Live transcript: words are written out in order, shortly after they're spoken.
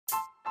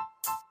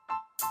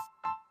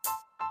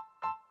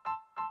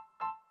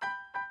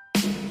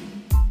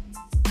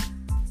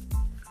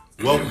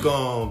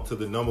Welcome to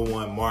the number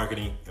one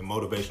marketing and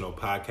motivational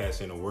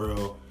podcast in the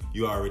world.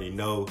 You already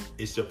know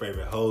it's your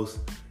favorite host,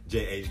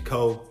 J.H.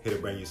 Cole, here to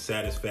bring you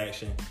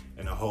satisfaction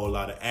and a whole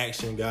lot of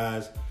action,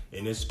 guys.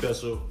 In this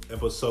special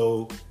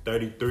episode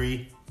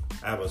 33,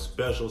 I have a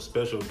special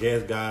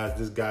guest, guys.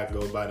 This guy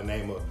goes by the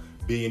name of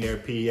Billionaire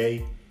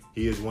PA.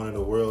 He is one of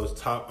the world's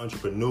top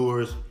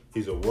entrepreneurs.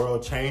 He's a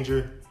world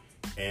changer,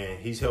 and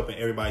he's helping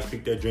everybody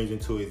speak their dreams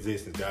into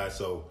existence, guys.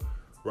 So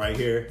right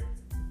here,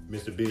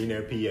 Mr.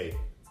 Billionaire PA.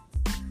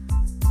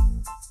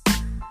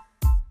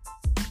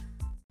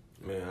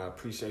 Man, I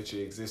appreciate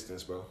your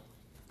existence, bro.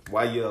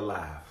 Why you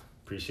alive?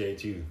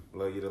 Appreciate you.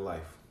 Love you to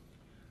life.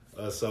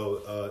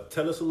 So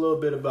tell us a little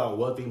bit about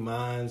Wealthy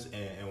Minds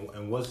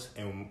and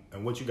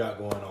what you got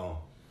going on.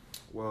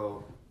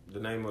 Well, the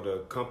name of the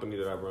company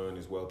that I run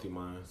is Wealthy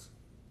Minds.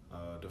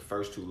 The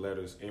first two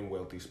letters in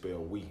Wealthy spell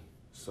we.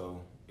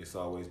 So it's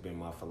always been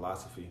my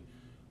philosophy.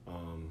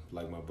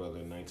 Like my brother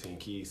 19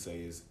 Keys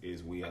says,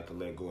 is we have to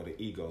let go of the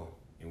ego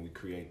and we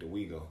create the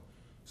we go.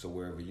 So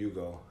wherever you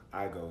go,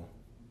 I go,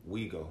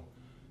 we go.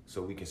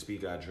 So we can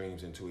speak our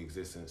dreams into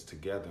existence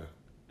together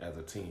as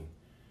a team.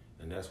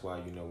 And that's why,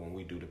 when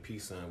we do the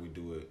peace sign, we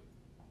do it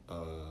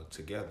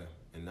together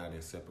and not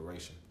in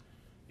separation,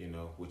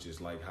 which is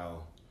like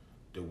how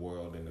the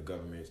world and the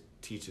government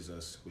teaches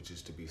us, which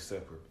is to be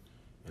separate.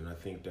 And I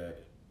think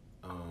that,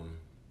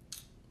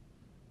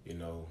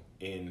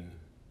 in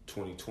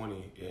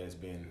 2020, it has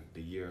been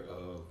the year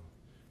of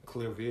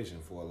clear vision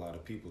for a lot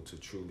of people to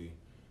truly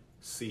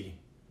see,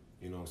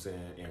 and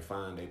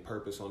find a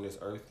purpose on this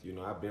earth.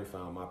 I've been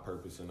found my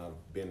purpose and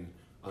I've been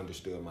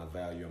understood my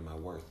value and my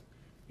worth,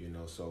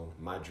 so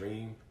my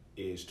dream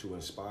is to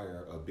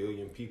inspire 1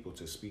 billion people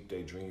to speak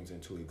their dreams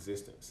into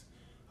existence,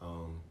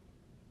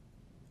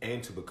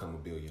 and to become a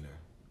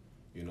billionaire,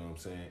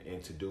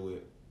 and to do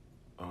it,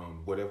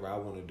 whatever I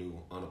want to do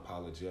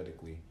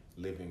unapologetically,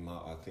 living my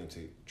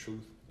authentic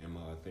truth and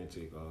my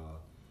authentic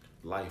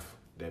life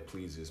that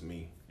pleases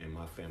me and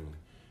my family,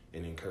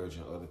 and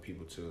encouraging other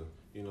people to,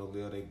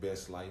 live their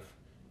best life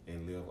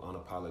and live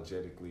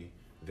unapologetically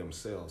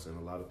themselves. And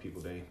a lot of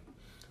people, they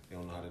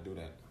don't know how to do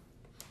that.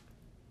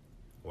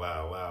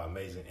 Wow,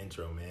 amazing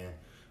intro, man.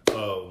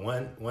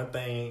 One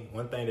thing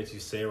that you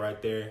said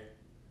right there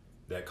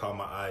that caught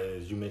my eye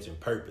is you mentioned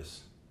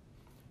purpose.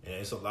 And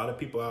it's a lot of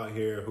people out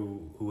here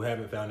who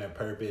haven't found that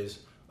purpose.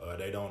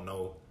 They don't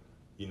know,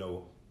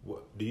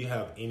 do you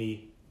have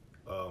any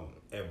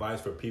advice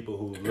for people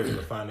who looking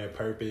to find their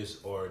purpose,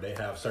 or they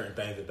have certain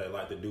things that they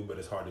like to do, but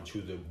it's hard to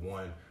choose the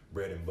one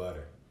bread and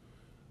butter?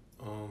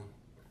 I'm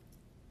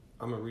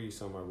going to read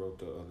something I wrote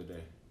the other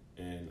day,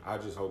 and I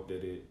just hope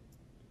that let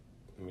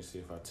me see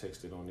if I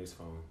text it on this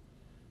phone,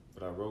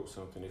 but I wrote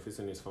something. If it's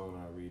in this phone,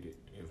 I'll read it.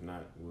 If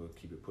not, we'll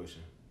keep it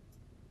pushing.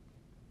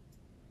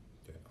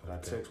 Okay. But I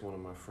text one of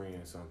my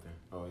friends something.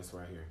 Oh, it's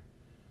right here.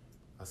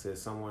 I said,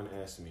 someone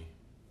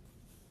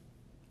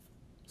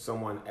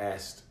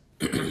asked,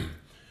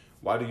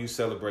 why do you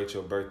celebrate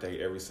your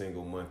birthday every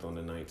single month on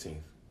the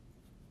 19th?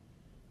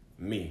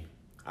 Me,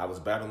 I was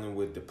battling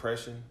with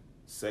depression,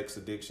 sex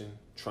addiction,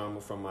 trauma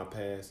from my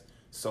past,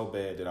 so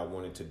bad that I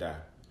wanted to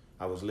die.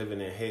 I was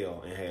living in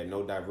hell and had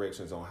no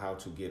directions on how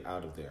to get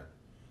out of there.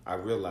 I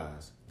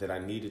realized that I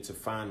needed to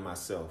find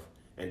myself,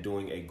 and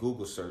doing a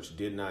Google search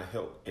did not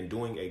help me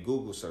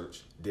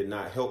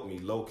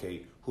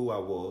locate who I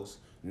was,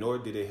 nor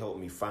did it help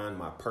me find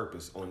my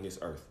purpose on this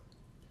earth.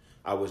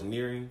 I was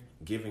nearing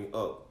giving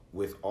up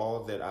with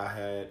all that I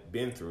had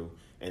been through,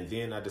 and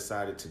then I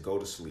decided to go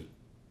to sleep.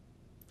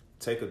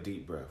 Take a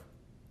deep breath,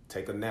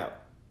 take a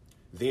nap,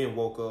 then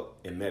woke up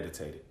and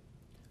meditated.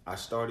 I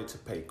started to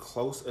pay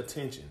close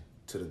attention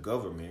to the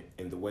government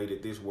and the way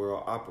that this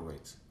world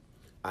operates.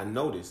 I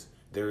noticed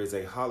there is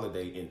a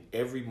holiday in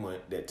every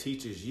month that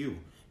teaches you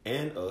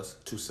and us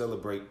to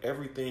celebrate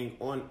everything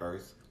on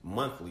earth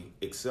monthly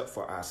except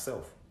for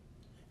ourselves.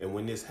 And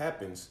when this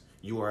happens,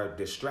 you are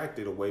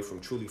distracted away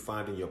from truly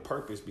finding your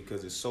purpose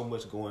because there's so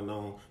much going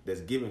on that's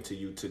given to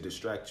you to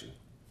distract you.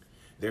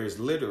 There is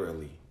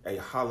literally a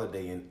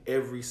holiday in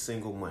every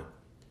single month.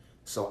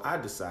 So I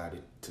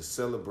decided to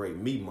celebrate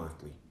me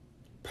monthly,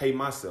 pay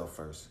myself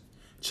first,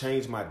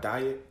 change my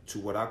diet to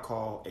what I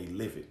call a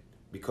live it.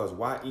 Because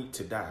why eat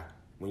to die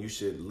when you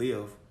should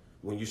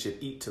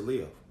eat to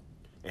live?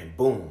 And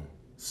boom,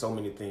 so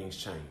many things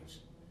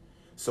changed.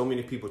 So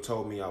many people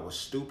told me I was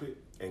stupid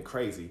and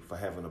crazy for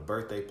having a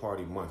birthday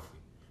party monthly.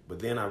 But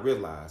then I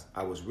realized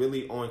I was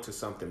really on to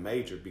something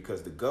major,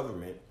 because the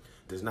government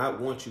does not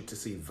want you to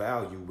see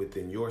value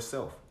within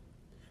yourself.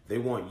 They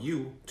want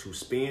you to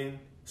spend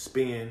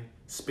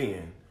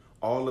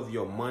all of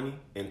your money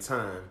and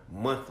time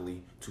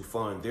monthly to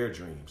fund their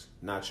dreams,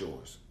 not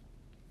yours.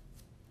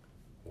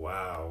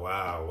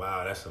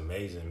 Wow. That's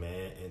amazing,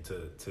 man. And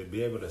to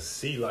be able to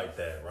see like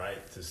that,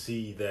 right? To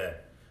see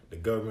that the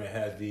government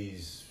has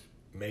these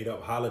made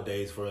up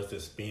holidays for us to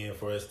spend,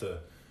 for us to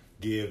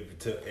give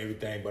to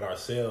everything but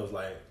ourselves.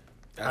 Like,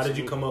 Absolutely. How did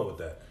you come up with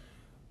that?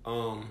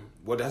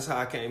 Well, that's how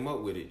I came up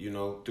with it,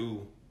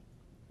 through,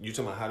 you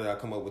talking about how did I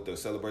come up with the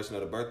celebration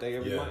of the birthday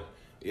every month?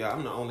 Yeah,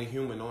 I'm the only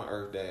human on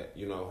earth that,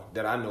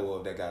 that I know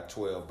of that got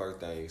 12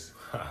 birthdays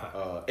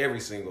every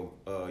single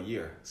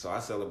year. So I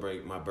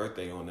celebrate my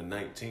birthday on the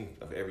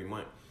 19th of every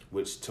month,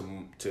 which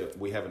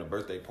we having a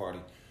birthday party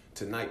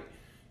tonight,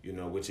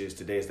 which is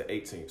today is the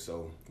 18th.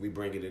 So we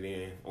bringing it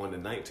in on the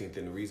 19th.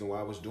 And the reason why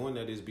I was doing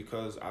that is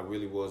because I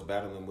really was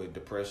battling with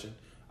depression.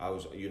 I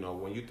was,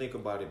 when you think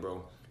about it,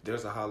 bro,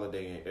 there's a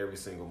holiday in every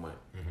single month.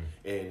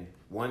 And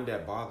one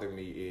that bothered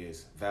me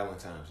is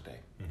Valentine's Day.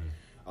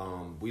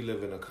 We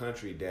live in a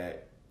country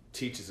that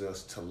teaches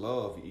us to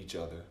love each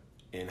other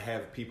and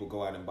have people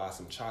go out and buy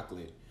some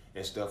chocolate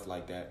and stuff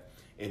like that.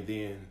 And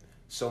then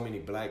so many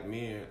black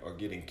men are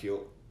getting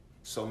killed.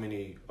 So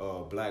many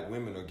black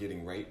women are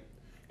getting raped.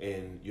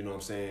 And you know what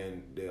I'm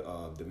saying, the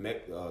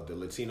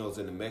Latinos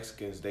and the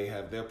Mexicans, they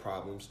have their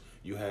problems.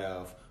 You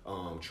have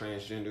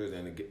transgenders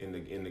and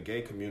in the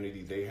gay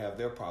community, they have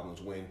their problems.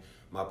 When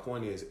my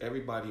point is,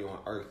 everybody on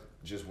earth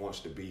just wants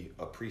to be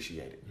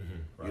appreciated.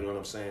 Right. You know what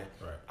I'm saying?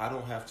 Right. I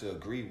don't have to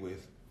agree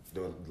with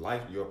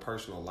your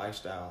personal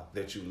lifestyle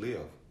that you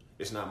live.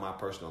 It's not my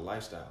personal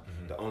lifestyle.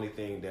 The only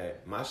thing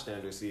that my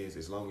standards is,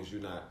 as long as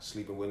you're not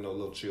sleeping with no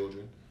little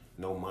children,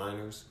 no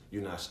minors,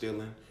 you're not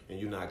stealing, and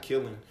you're not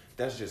killing,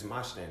 that's just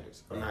my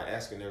standards. Right. I'm not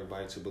asking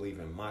everybody to believe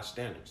in my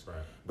standards. Right.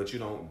 But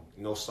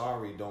no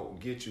sorry don't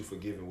get you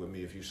forgiven with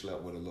me if you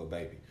slept with a little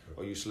baby,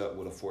 or you slept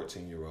with a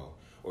 14-year-old,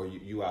 or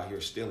you out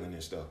here stealing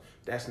and stuff.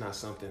 That's not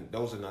something,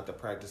 those are not the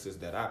practices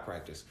that I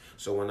practice.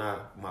 So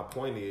my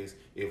point is,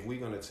 if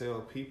we're gonna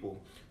tell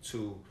people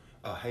to,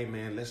 hey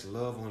man, let's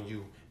love on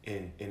you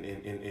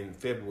in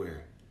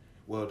February.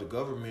 Well, the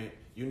government,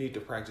 you need to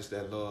practice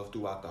that love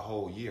throughout the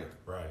whole year.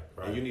 Right.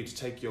 And you need to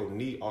take your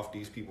knee off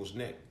these people's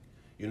neck.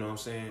 You know what I'm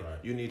saying? Right.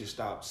 You need to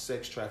stop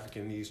sex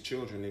trafficking these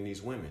children and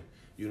these women.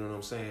 You know what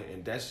I'm saying?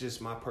 And that's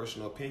just my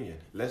personal opinion.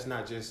 Let's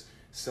not just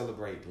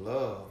celebrate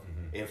love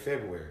in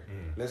February.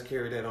 Let's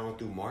carry that on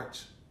through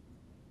March.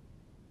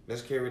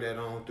 Let's carry that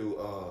on through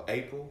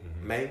April,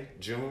 May,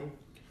 June.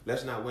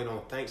 Let's not wait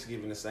on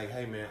Thanksgiving to say,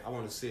 hey man, I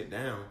want to sit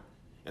down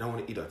and I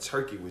want to eat a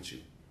turkey with you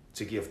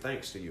to give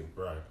thanks to you.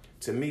 Right.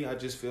 To me, I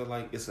just feel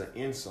like it's an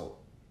insult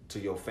to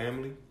your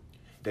family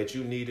that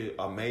you needed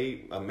a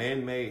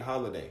man-made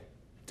holiday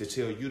to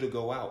tell you to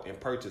go out and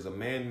purchase a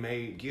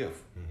man-made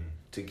gift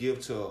to give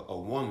to a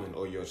woman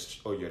or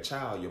your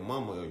child, your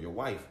mama or your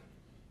wife.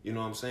 You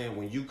know what I'm saying?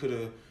 When you could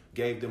have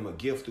gave them a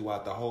gift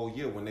throughout the whole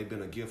year when they've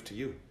been a gift to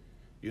you.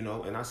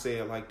 And I say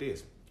it like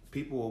this.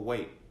 People will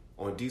wait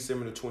on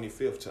December the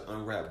 25th to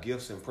unwrap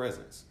gifts and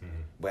presents,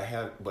 but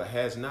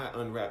has not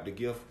unwrapped the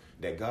gift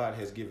that God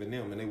has given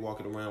them, and they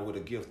walking around with a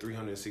gift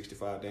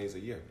 365 days a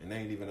year, and they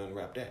ain't even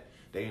unwrapped that.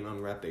 They ain't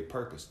unwrapped their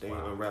purpose. They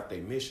ain't unwrapped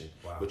their mission.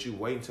 Wow. But you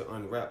waiting to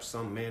unwrap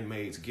some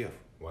man-made's gift.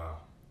 Wow.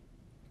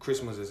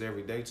 Christmas is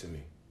every day to me.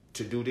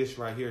 To do this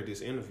right here,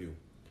 this interview,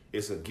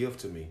 it's a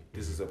gift to me.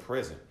 This is a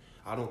present.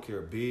 I don't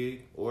care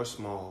big or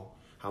small,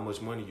 how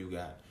much money you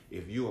got.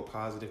 If you a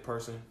positive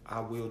person, I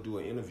will do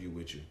an interview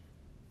with you.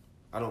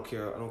 I don't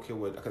care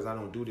what, because I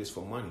don't do this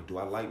for money. Do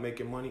I like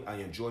making money? I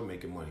enjoy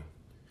making money.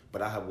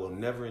 But I will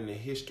never in the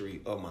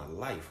history of my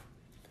life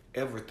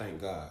ever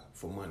thank God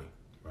for money.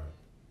 Right.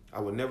 I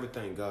will never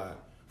thank God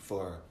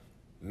for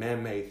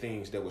man-made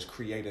things that was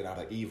created out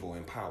of evil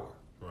and power.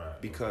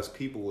 Right. Because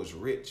people was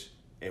rich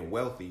and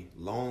wealthy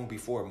long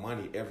before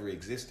money ever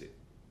existed.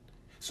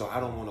 So I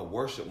don't want to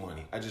worship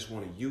money. I just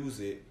want to use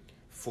it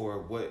for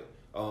what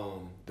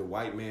the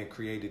white man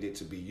created it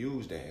to be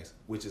used as,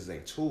 which is a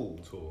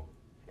tool.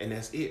 And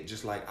that's it.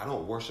 Just like I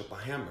don't worship a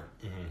hammer.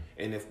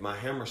 And if my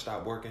hammer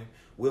stop working,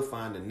 we'll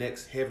find the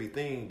next heavy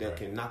thing that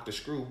can knock the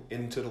screw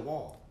into the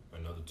wall.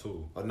 Another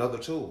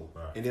tool.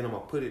 Right. And then I'm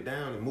going to put it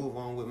down and move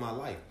on with my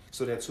life.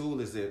 So that tool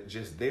is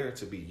just there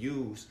to be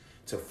used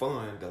to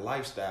fund the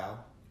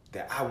lifestyle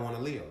that I want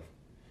to live.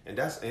 And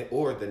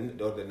or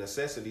the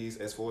necessities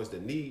as far as the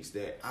needs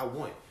that I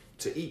want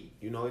to eat.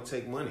 It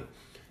take money.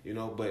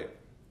 But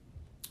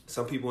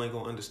some people ain't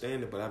going to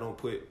understand it, but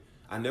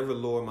I never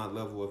lower my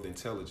level of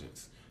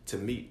intelligence to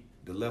meet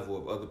the level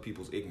of other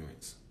people's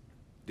ignorance.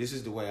 This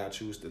is the way I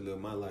choose to live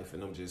my life,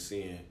 and I'm just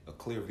seeing a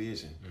clear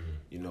vision,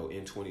 in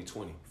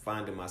 2020,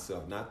 finding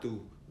myself not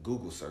through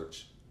Google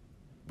search,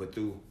 but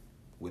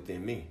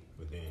within me,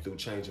 through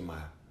changing my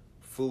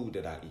food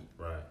that I eat,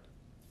 right,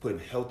 putting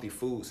healthy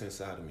foods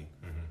inside of me.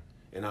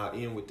 And I'll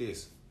end with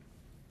this.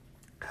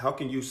 How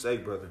can you say,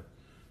 brother,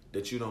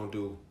 that you don't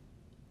do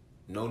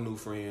no new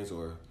friends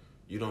or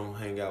you don't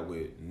hang out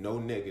with no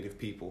negative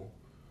people,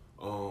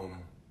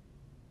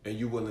 and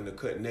you're willing to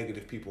cut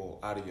negative people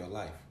out of your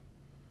life?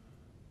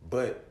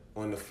 But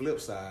on the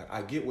flip side,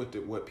 I get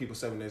what people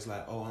say when it's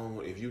like,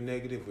 oh, if you're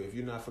negative, or if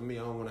you're not for me,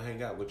 I don't want to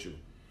hang out with you.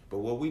 But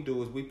what we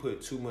do is we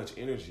put too much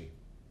energy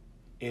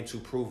into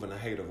proving a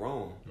hater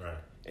wrong, right,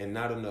 and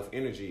not enough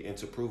energy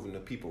into proving the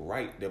people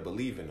right that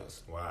believe in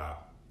us. Wow.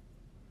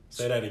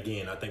 Say that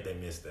again. I think they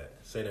missed that.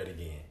 Say that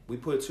again. We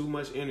put too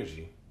much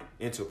energy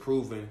into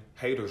proving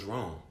haters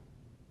wrong.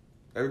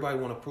 Everybody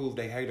want to prove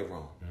they hater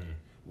wrong.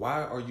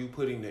 Why are you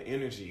putting the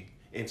energy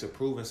into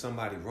proving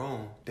somebody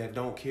wrong that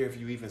don't care if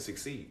you even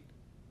succeed?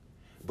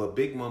 But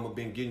Big Mama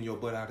been getting your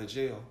butt out of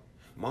jail.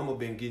 Mama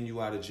been getting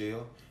you out of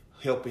jail,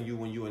 helping you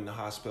when you in the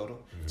hospital,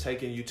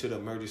 taking you to the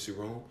emergency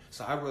room.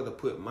 So I'd rather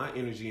put my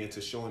energy into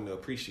showing the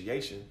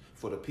appreciation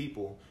for the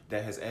people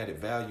that has added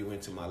value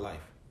into my life.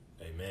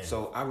 Amen.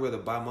 So I'd rather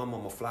buy my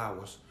mama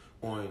flowers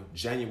on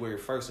January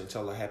 1st and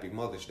tell her Happy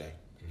Mother's Day.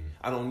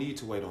 I don't need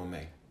to wait on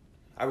May.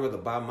 I'd rather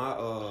buy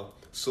my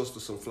sister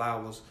some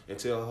flowers and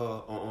tell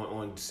her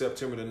on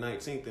September the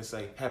 19th and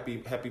say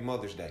Happy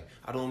Mother's Day.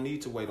 I don't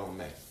need to wait on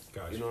May.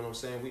 Gotcha. You know what I'm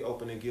saying? We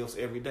opening gifts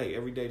every day.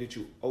 Every day that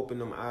you open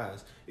them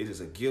eyes, it is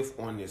a gift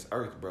on this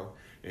earth, bro.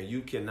 And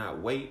you cannot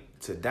wait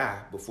to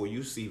die before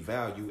you see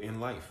value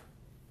in life.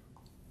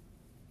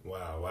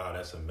 Wow,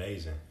 that's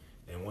amazing.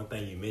 And one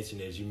thing you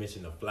mentioned is you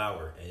mentioned the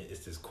flower, and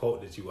it's this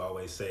quote that you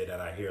always say that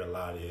I hear a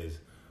lot is,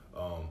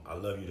 "I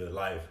love you to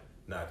life,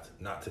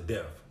 not to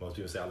death." Most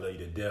people say I love you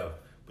to death,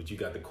 but you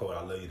got the quote,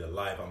 "I love you to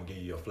life. I'm gonna give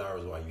you your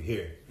flowers while you're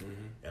here."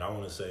 And I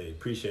want to say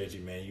appreciate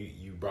you, man.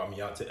 You brought me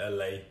out to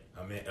LA.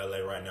 I'm in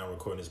LA right now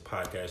recording this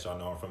podcast. Y'all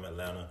know I'm from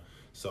Atlanta,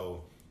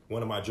 so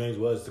one of my dreams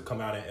was to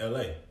come out in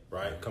LA.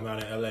 Right, come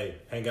out in LA,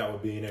 hang out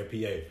with Billionaire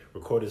PA,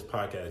 record this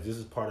podcast. This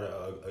is part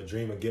of a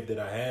dream, a gift that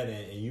I had,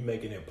 and you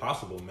making it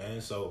possible,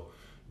 man. So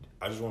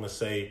I just want to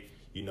say,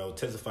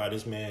 testify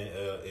this man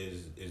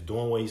is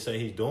doing what he say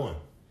he's doing,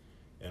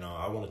 and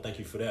I want to thank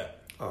you for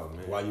that. Oh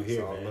man, while you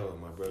here, all man, love,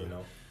 my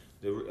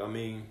brother. I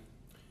mean,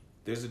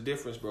 there's a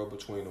difference, bro,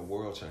 between a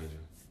world changer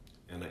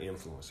and an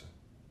influencer.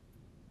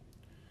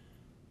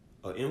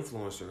 An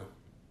influencer,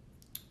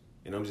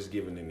 and I'm just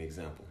giving an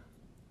example.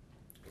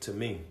 To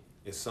me,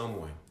 is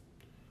someone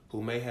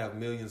who may have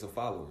millions of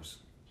followers,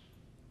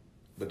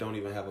 but don't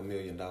even have $1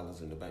 million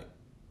in the bank.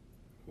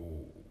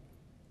 Ooh,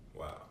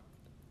 wow.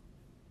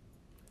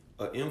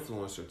 An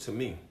influencer, to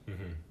me,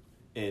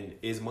 and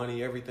is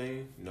money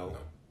everything? No.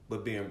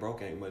 But being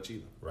broke ain't much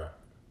either. Right.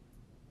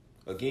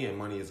 Again,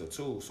 money is a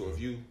tool. So if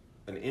you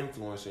an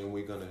influencer and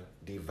we're gonna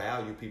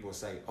devalue people and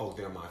say, "Oh,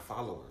 they're my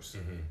followers,"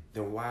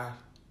 then why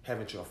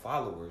haven't your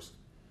followers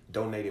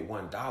donated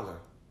 $1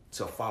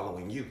 to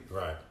following you?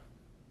 Right.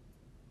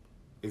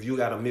 If you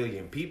got 1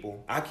 million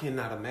people, I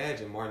cannot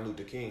imagine Martin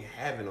Luther King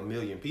having 1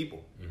 million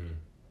people,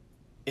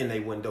 and they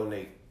wouldn't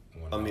donate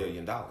 $1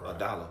 million, a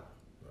dollar,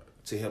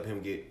 to help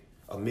him get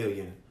 $1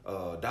 million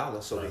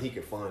so that he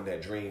could fund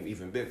that dream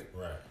even bigger.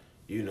 Right.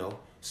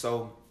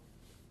 So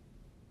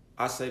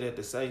I say that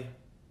to say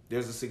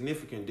there's a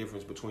significant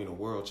difference between a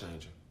world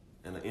changer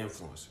and an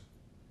influencer.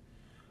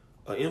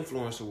 An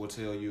influencer will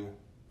tell you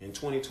in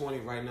 2020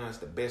 right now it's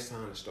the best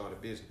time to start a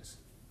business.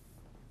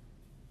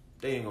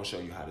 They ain't gonna show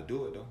you how to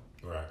do it though.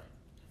 Right.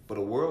 But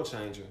a world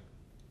changer,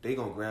 they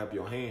gonna grab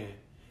your hand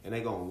and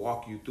they gonna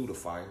walk you through the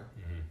fire.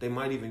 They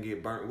might even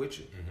get burnt with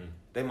you.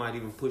 They might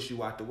even push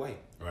you out the way.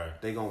 Right.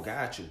 They gonna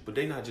guide you, but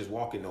they not just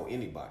walking on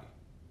anybody.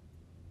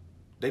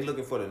 They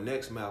looking for the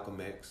next Malcolm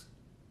X.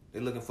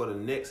 They looking for the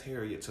next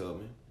Harriet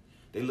Tubman.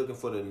 They looking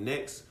for the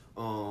next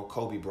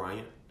Kobe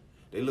Bryant.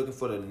 They looking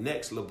for the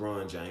next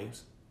LeBron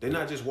James. They're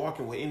not just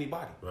walking with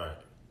anybody. Right.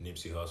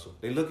 Nipsey Hussle.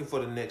 They looking for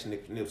the next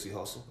Nipsey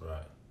Hussle.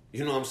 Right.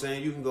 You know what I'm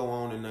saying? You can go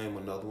on and name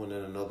another one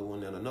and another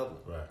one and another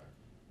one. Right.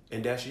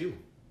 And that's you.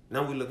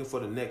 Now we're looking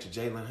for the next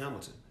Jalen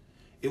Hamilton.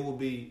 It will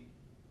be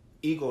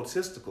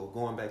egotistical,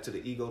 going back to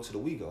the ego to the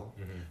we go,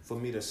 for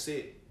me to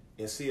sit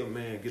and see a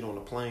man get on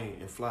a plane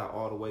and fly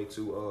all the way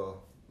to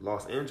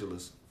Los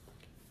Angeles,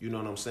 you know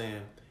what I'm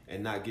saying,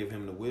 and not give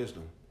him the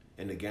wisdom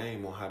and the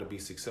game on how to be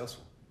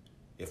successful.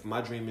 If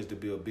my dream is to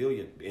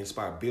be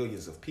inspire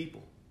billions of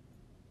people,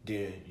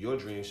 then your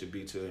dream should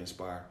be to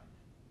inspire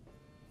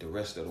the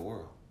rest of the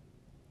world.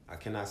 I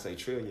cannot say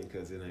trillion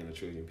because it ain't a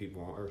trillion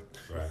people on earth.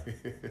 Right.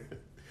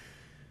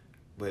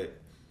 But,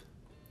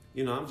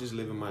 I'm just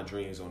living my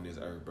dreams on this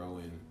earth, bro,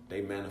 and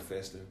they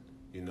manifesting,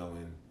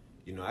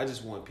 I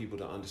just want people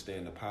to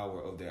understand the power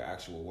of their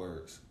actual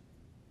words.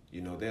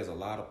 There's a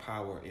lot of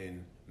power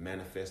in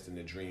manifesting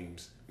your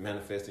dreams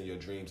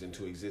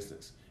into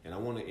existence. And I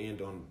want to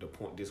end on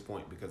this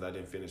point because I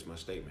didn't finish my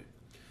statement.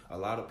 A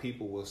lot of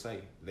people will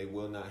say they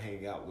will not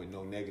hang out with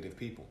no negative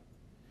people,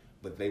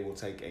 but they will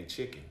take a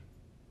chicken,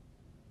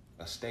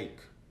 a steak,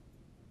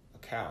 a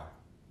cow,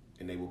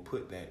 and they will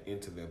put that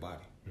into their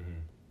body.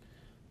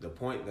 The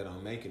point that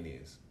I'm making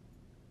is,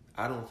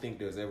 I don't think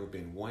there's ever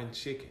been one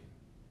chicken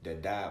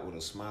that died with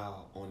a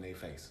smile on their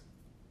face.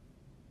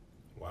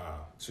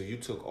 Wow. So you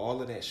took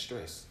all of that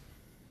stress,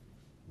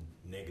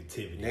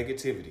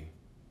 negativity,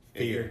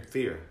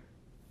 fear,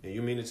 and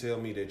you mean to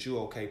tell me that you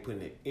okay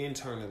putting it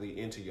internally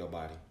into your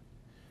body,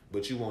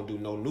 but you won't do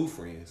no new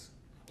friends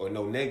or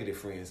no negative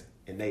friends,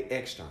 and they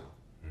external.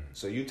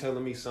 So you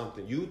telling me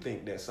something, you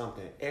think that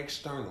something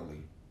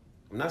externally,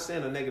 I'm not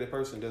saying a negative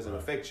person doesn't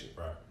affect you.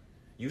 Right.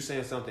 You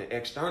saying something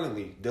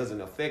externally doesn't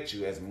affect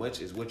you as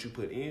much as what you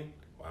put in?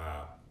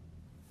 Wow.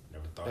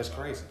 Never thought That's about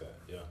crazy. It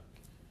like that. Yeah.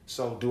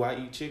 So do I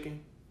eat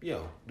chicken?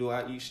 Yo. Do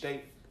I eat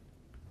steak?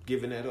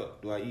 Giving that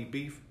up. Do I eat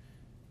beef?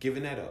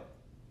 Giving that up.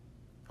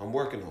 I'm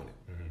working on it.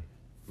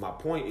 My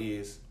point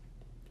is,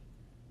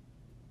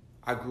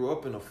 I grew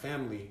up in a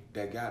family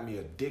that got me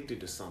addicted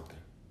to something.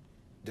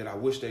 that I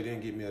wish they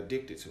didn't get me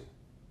addicted to.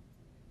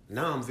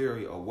 Now I'm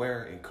very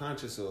aware and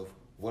conscious of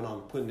what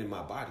I'm putting in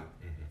my body.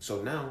 Mm-hmm.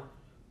 So now,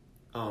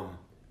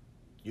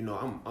 you know,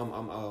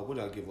 I'm what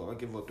did I give up? I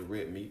give up the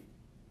red meat.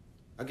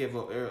 I give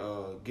up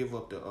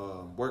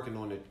the working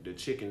on the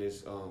chicken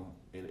is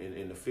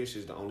and the fish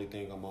is the only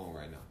thing I'm on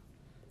right now.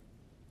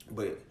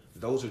 But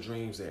those are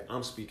dreams that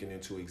I'm speaking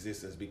into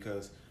existence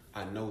because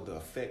I know the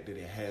effect that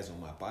it has on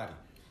my body.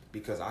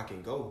 Because I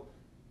can go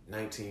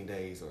 19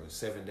 days or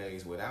 7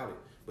 days without it.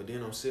 But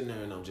then I'm sitting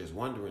there and I'm just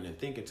wondering and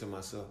thinking to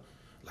myself,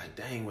 like,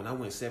 dang, when I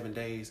went 7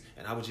 days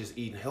and I was just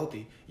eating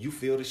healthy, you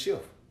feel the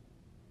shift.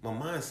 My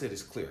mindset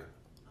is clear.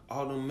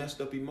 All them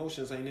messed up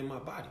emotions ain't in my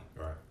body.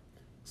 Right.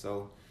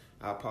 So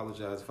I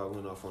apologize if I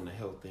went off on the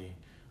health thing.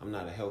 I'm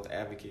not a health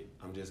advocate.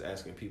 I'm just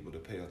asking people to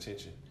pay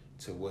attention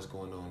to what's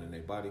going on in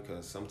their body,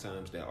 because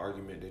sometimes that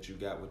argument that you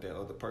got with that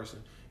other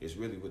person is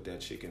really with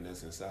that chicken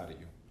that's inside of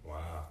you.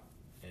 Wow.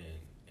 And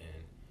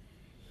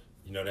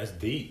you know, that's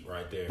deep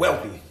right there.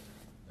 Wealthy. Man.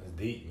 That's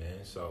deep,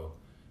 man. So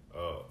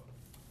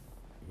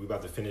we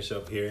about to finish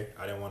up here.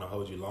 I didn't want to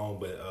hold you long,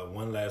 but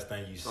one last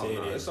thing you said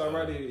is... It's all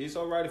right. It's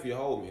all right if you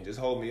hold me. Just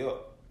hold me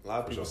up. A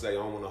lot of people say, I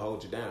don't want to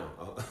hold you down.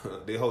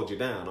 They hold you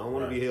down. I don't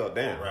want to be held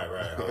down.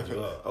 Right. Hold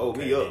you up. Hold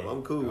me up.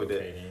 I'm cool with that.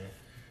 Then.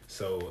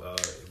 So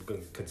we're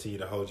going to continue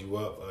to hold you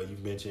up. You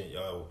mentioned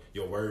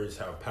your words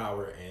have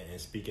power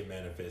and speaking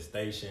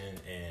manifestation.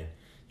 And,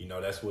 you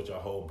know, that's what your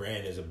whole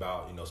brand is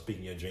about, you know,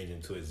 speaking your dreams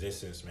into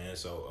existence, man.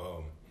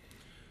 So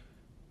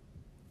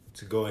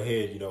to go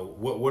ahead, you know,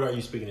 what are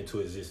you speaking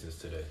into existence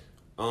today?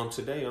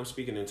 Today I'm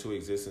speaking into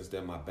existence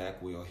that my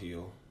back will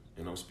heal.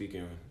 And I'm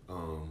speaking,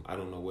 I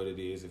don't know what it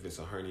is, if it's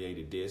a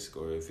herniated disc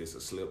or if it's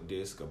a slip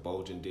disc, a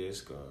bulging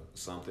disc or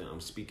something. I'm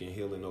speaking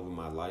healing over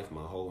my life,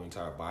 my whole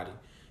entire body.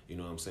 You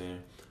know what I'm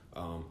saying?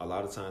 A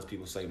lot of times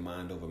people say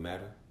mind over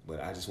matter,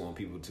 but I just want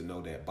people to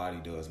know that body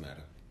does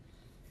matter.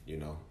 You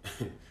know,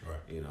 right.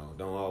 You know,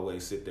 don't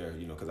always sit there,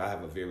 you know, because I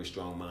have a very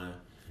strong mind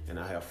and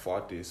I have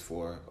fought this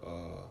for,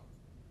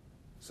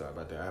 sorry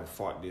about that. I have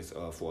fought this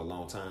for a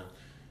long time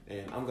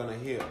and I'm going to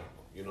heal.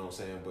 You know what I'm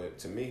saying? But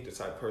to me, the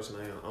type of person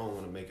I am, I don't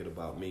want to make it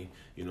about me.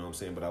 You know what I'm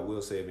saying? But I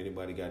will say if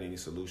anybody got any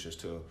solutions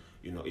to,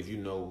 you know, if you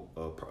know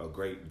a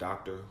great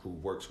doctor who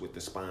works with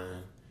the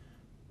spine,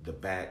 the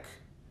back,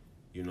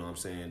 you know what I'm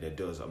saying, that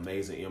does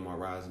amazing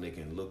MRIs and they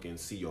can look and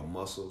see your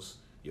muscles,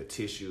 your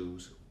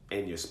tissues,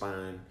 and your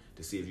spine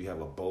to see if you have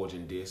a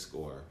bulging disc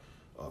or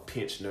a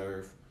pinched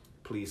nerve,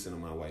 please send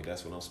them my way.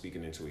 That's what I'm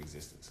speaking into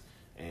existence.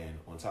 And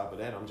on top of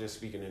that, I'm just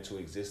speaking into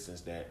existence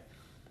that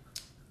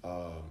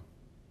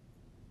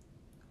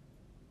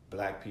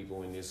Black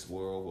people in this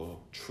world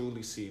will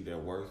truly see their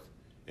worth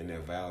and their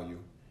value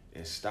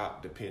and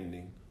stop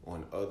depending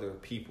on other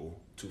people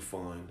to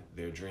fund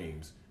their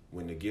dreams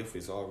when the gift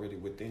is already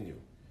within you.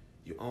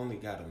 You only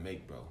got to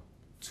make, bro,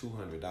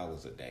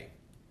 $200 a day.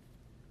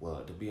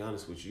 Well, to be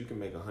honest with you, you can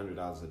make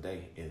 $100 a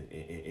day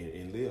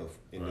and live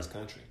in this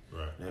country.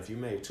 Right. Now, if you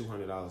made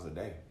 $200 a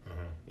day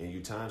and you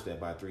times that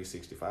by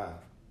 365,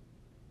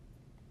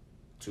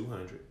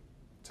 200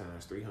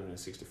 times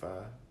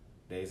 365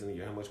 days in a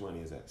year, how much money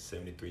is that?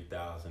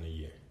 $73,000 a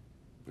year.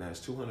 Now, is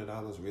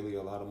 $200 really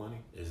a lot of money?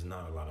 It's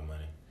not a lot of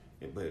money.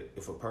 But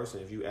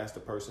if you ask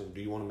the person,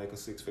 do you want to make a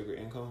six-figure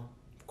income?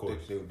 Of course.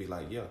 They would be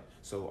like, yeah.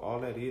 So all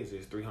that is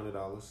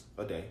 $300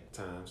 a day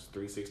times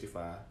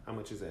 365. How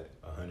much is that?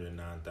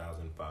 $109,500.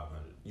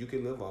 You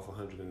can live off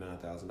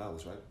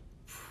 $109,000, right?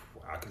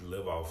 I could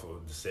live off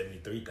of the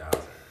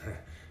 $73,000.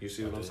 You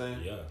see what I'm saying?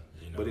 Yeah.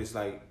 You know. But it's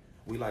like,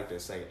 we like to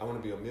say, I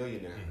want to be a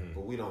millionaire,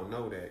 but we don't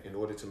know that in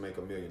order to make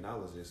 $1 million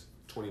is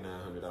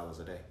 $2,900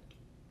 a day.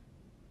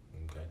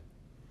 Okay.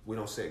 We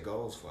don't set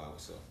goals for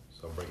ourselves.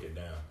 So break it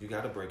down. You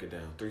got to break it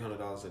down.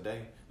 $300 a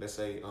day. Let's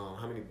say,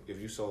 if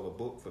you sold a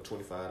book for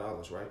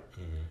 $25, right?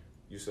 Mm-hmm.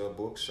 You sell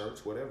books,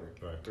 shirts, whatever.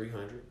 Right.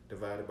 300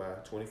 divided by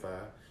 25.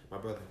 My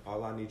brother,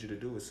 all I need you to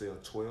do is sell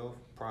 12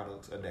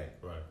 products a day.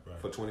 Right.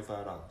 For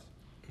 $25.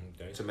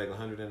 Okay. To make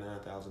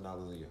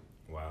 $109,000 a year.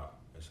 Wow.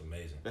 That's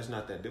amazing. That's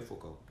not that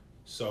difficult.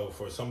 So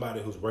for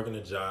somebody who's working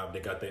a job, they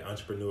got their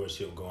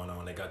entrepreneurship going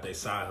on, they got their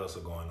side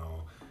hustle going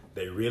on,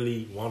 they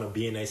really want to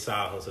be in their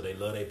side hustle, they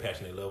love their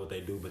passion, they love what they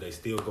do, but they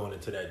still going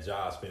into that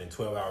job, spending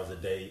 12 hours a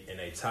day, and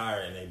they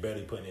tired, and they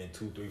barely putting in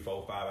 2, 3,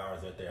 4, 5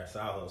 hours at their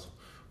side hustle.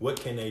 What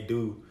can they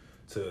do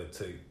to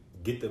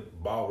get the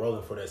ball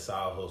rolling for that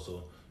side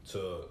hustle,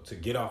 to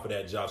get off of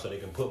that job so they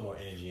can put more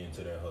energy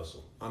into their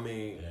hustle? I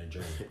mean, and their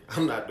dream?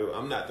 I'm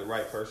not the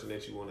right person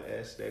that you want to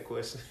ask that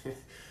question.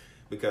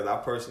 Because I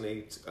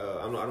personally,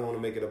 I don't want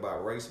to make it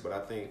about race, but I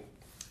think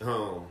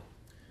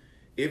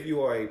if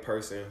you are a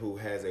person who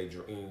has a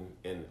dream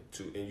and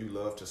you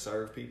love to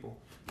serve people,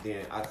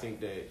 then I think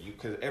that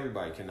because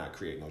everybody cannot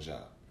create no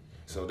job.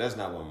 So that's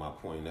not what my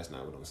point. That's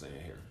not what I'm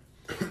saying here.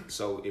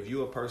 So if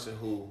you're a person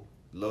who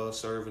loves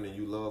serving and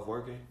you love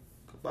working,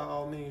 by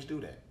all means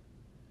do that.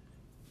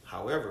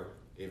 However,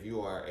 if you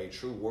are a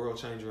true world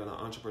changer and an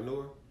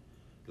entrepreneur,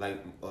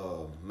 like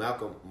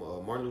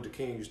Martin Luther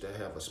King used to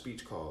have a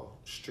speech called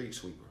Street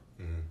Sweeper.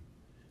 Mm-hmm.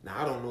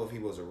 Now, I don't know if he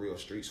was a real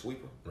street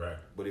sweeper. Right.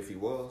 But if he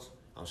was,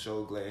 I'm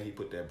so glad he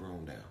put that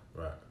broom down.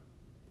 Right.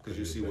 Because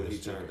you see what he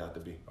turned out to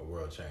be. A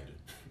world changer.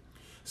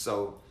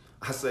 So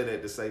I say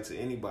that to say to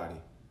anybody,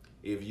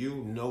 if you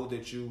know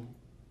that you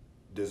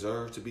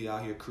deserve to be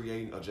out here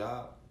creating a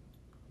job,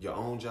 your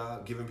own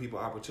job, giving people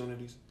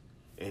opportunities,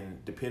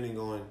 and depending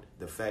on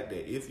the fact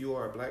that if you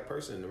are a black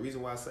person, and the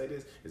reason why I say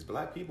this is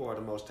black people are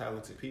the most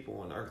talented people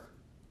on earth.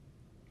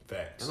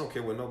 Facts. I don't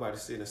care what nobody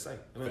sit and say.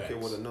 I don't care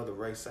what another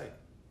race say.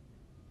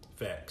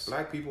 Facts.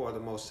 Black people are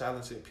the most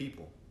talented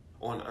people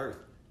on earth.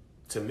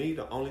 To me,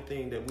 the only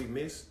thing that we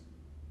missed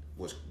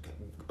was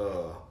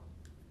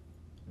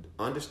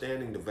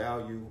understanding the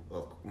value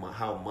of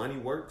how money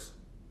works,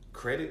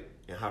 credit,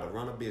 and how to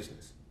run a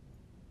business.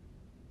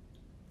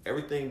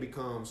 Everything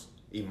becomes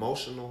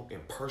emotional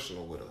and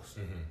personal with us.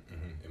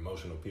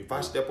 Emotional people. If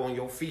I step on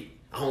your feet,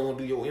 I don't want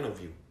to do your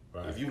interview.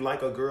 Right. If you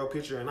like a girl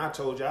picture and I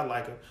told you I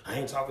like her, I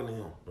ain't talking to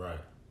him. Right.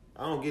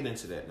 I don't get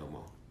into that no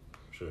more.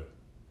 Sure.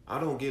 I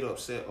don't get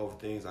upset over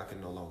things I can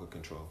no longer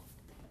control.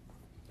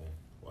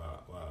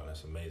 Wow,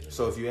 that's amazing.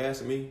 So if you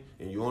ask me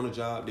and you're on a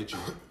job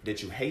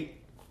that you hate,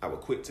 I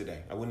would quit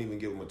today. I wouldn't even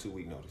give them a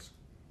 2-week notice.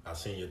 I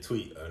seen your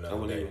tweet I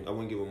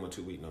wouldn't give them a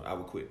 2-week notice. I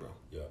would quit, bro.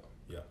 Yeah.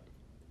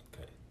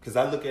 Okay. Because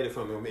I look at it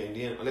from and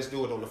then let's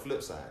do it on the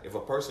flip side. If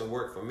a person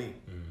worked for me,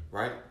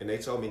 right, and they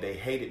told me they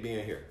hated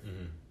being here,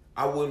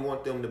 I wouldn't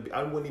want them to be.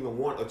 I wouldn't even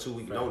want a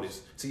 2-week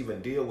notice to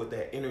even deal with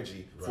that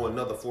energy for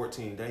another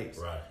 14 days.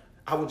 Right.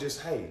 I would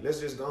just, let's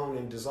just go on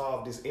and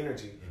dissolve this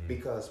energy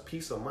because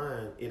peace of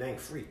mind, it ain't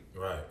free.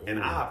 Right. Ooh.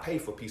 And I pay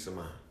for peace of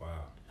mind. Wow.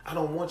 I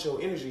don't want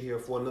your energy here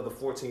for another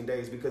 14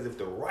 days because if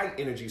the right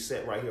energy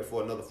set right here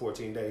for another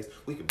 14 days,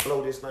 we could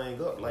blow this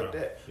thing up like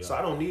that. Yeah. So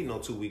I don't need no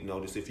 2-week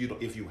notice if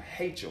you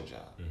hate your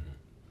job.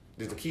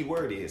 The key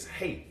word is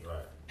hate.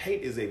 Right.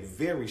 Hate is a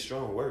very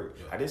strong word.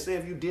 Yeah. I didn't say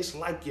if you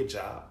dislike your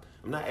job.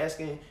 I'm not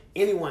asking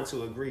anyone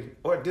to agree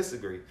or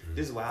disagree.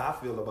 This is why I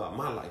feel about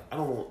my life. I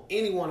don't want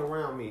anyone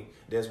around me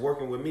that's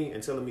working with me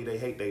and telling me they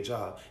hate their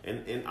job.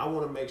 And I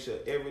want to make sure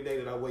every day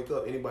that I wake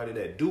up, anybody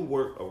that do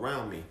work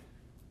around me,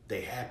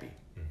 they happy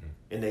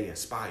and they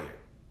inspired.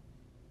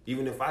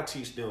 Even if I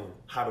teach them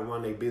how to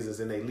run their business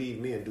and they leave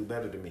me and do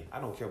better than me,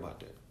 I don't care about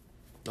that.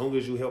 As long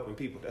as you helping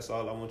people, that's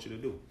all I want you to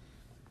do.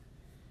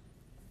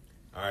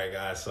 All right,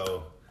 guys.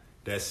 So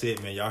that's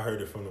it, man. Y'all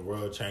heard it from the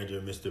world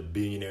changer, Mr.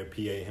 Billionaire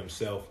PA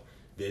himself.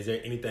 Is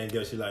there anything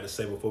else you'd like to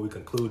say before we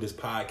conclude this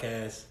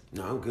podcast?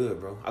 No, I'm good,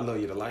 bro. I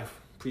love you to life.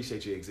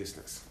 Appreciate your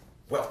existence.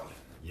 Wealthy.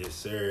 Yes,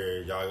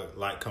 sir. Y'all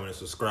like, comment, and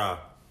subscribe.